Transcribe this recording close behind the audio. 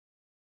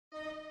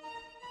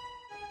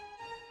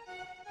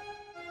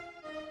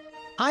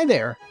Hi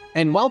there,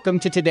 and welcome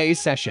to today's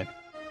session.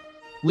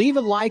 Leave a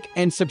like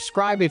and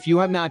subscribe if you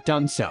have not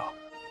done so.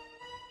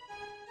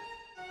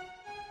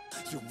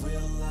 You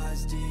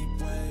realize deep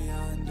way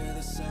under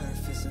the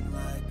surface, and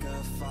like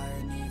a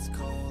fire needs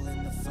coal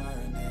in the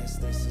furnace,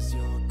 this is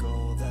your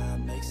goal that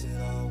makes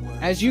it all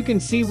worth. As you can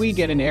see, we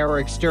get an error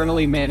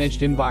externally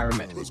managed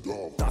environment.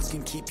 Thoughts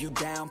can keep you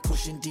down,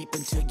 pushing deep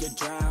until you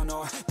drown,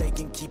 or they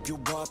can keep you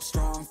up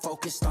strong,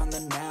 focused on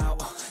the now.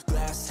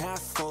 Glass half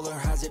full, or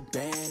has it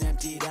been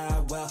emptied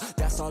out? Well,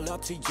 that's all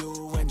up to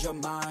you and your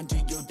mind. Do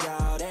you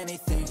doubt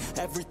anything,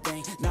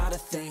 everything, not a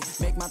thing?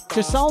 Make my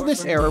To solve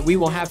this error, we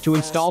will have to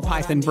install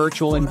Python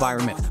virtual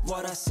environment.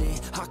 What I see,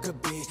 I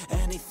could be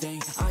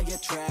anything. I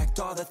attract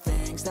all the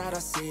things that I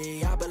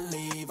see. I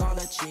believe I'll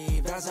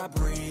achieve as I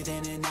breathe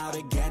in and out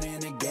again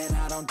and again.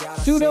 I don't doubt.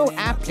 Sudo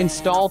apt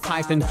install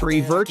Python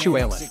 3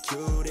 virtualenv.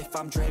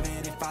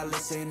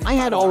 I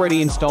had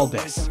already installed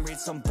this,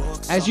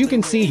 as you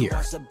can see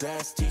here.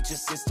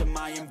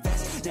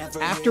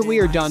 After we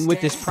are done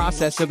with this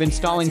process of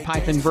installing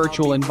Python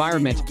virtual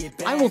environment,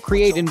 I will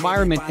create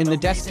environment in the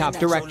desktop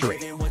directory.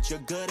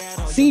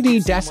 CD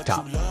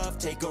desktop.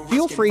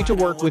 Feel free to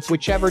work with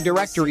whichever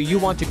directory you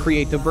want to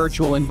create the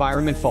virtual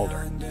environment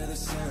folder.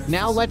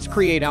 Now let's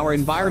create our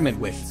environment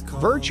with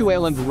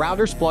virtualenv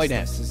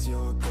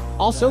routersploitenv.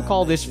 Also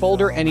call this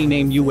folder any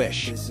name you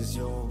wish.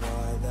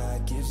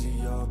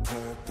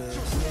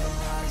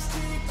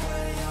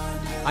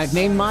 I've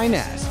named mine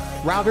as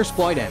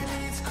routersploitenv.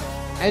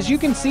 As you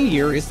can see,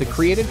 here is the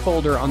created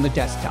folder on the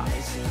desktop.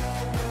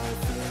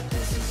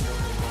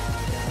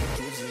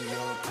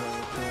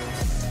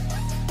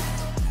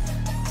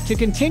 To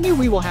continue,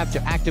 we will have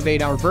to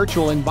activate our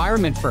virtual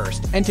environment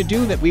first, and to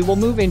do that we will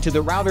move into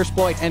the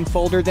routersploitenv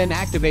folder, then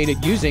activate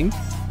it using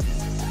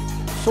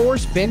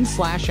source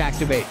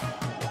bin/activate.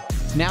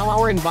 Now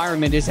our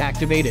environment is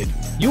activated.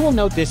 You will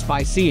note this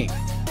by seeing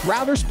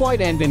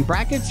routersploitenv in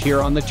brackets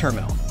here on the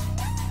terminal.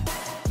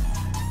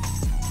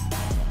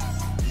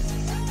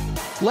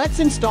 Let's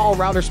install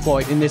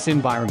routersploit in this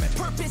environment.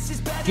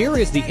 Here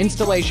is the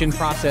installation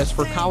process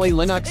for Kali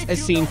Linux as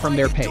seen from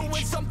their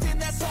page.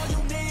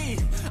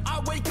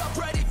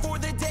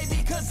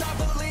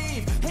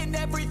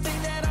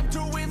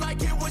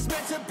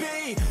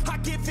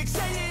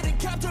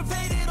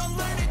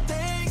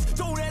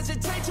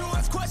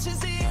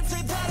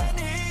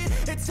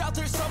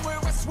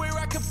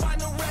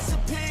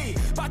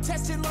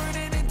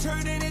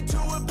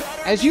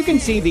 As you can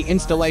see, the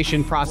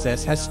installation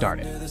process has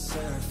started.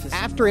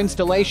 After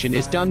installation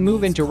is done,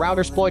 move into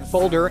routersploit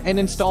folder and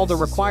install the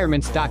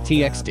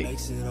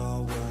requirements.txt.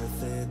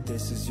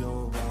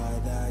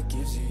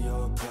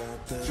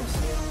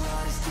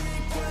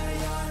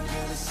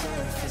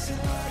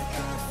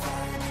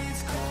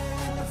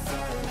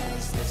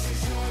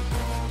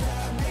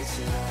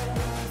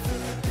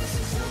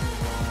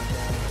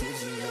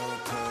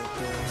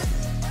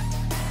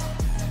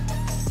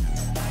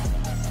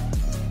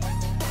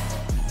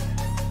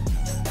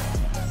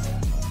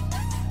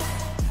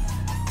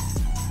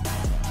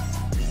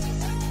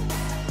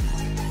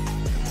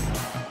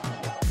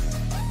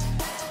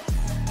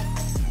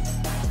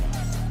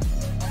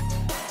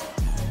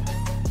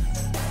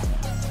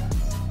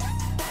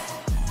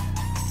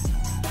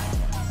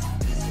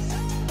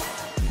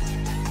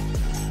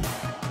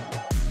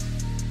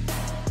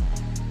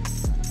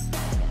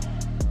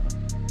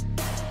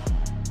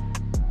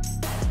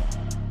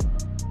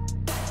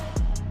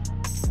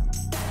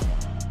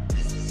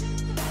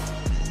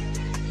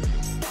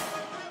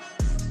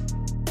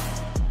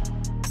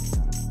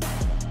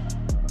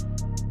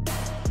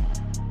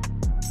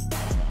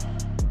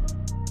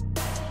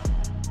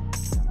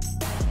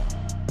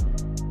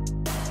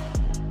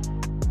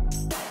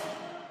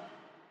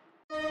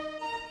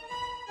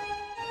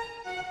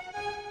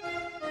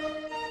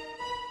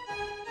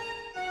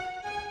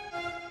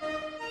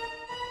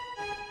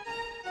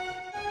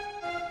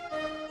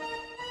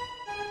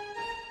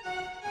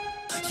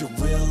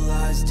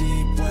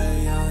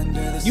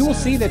 You will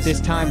see that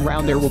this time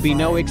round there will be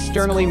no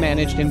externally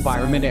managed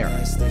environment error.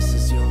 This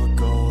is your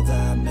goal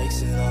that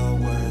makes it all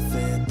worth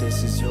it.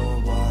 This is your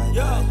why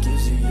that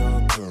gives you your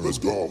purpose. Let's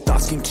go.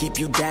 Thoughts can keep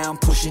you down,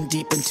 pushing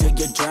deep until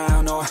you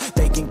drown, or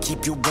they can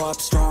keep you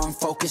up strong,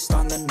 focused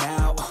on the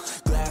now.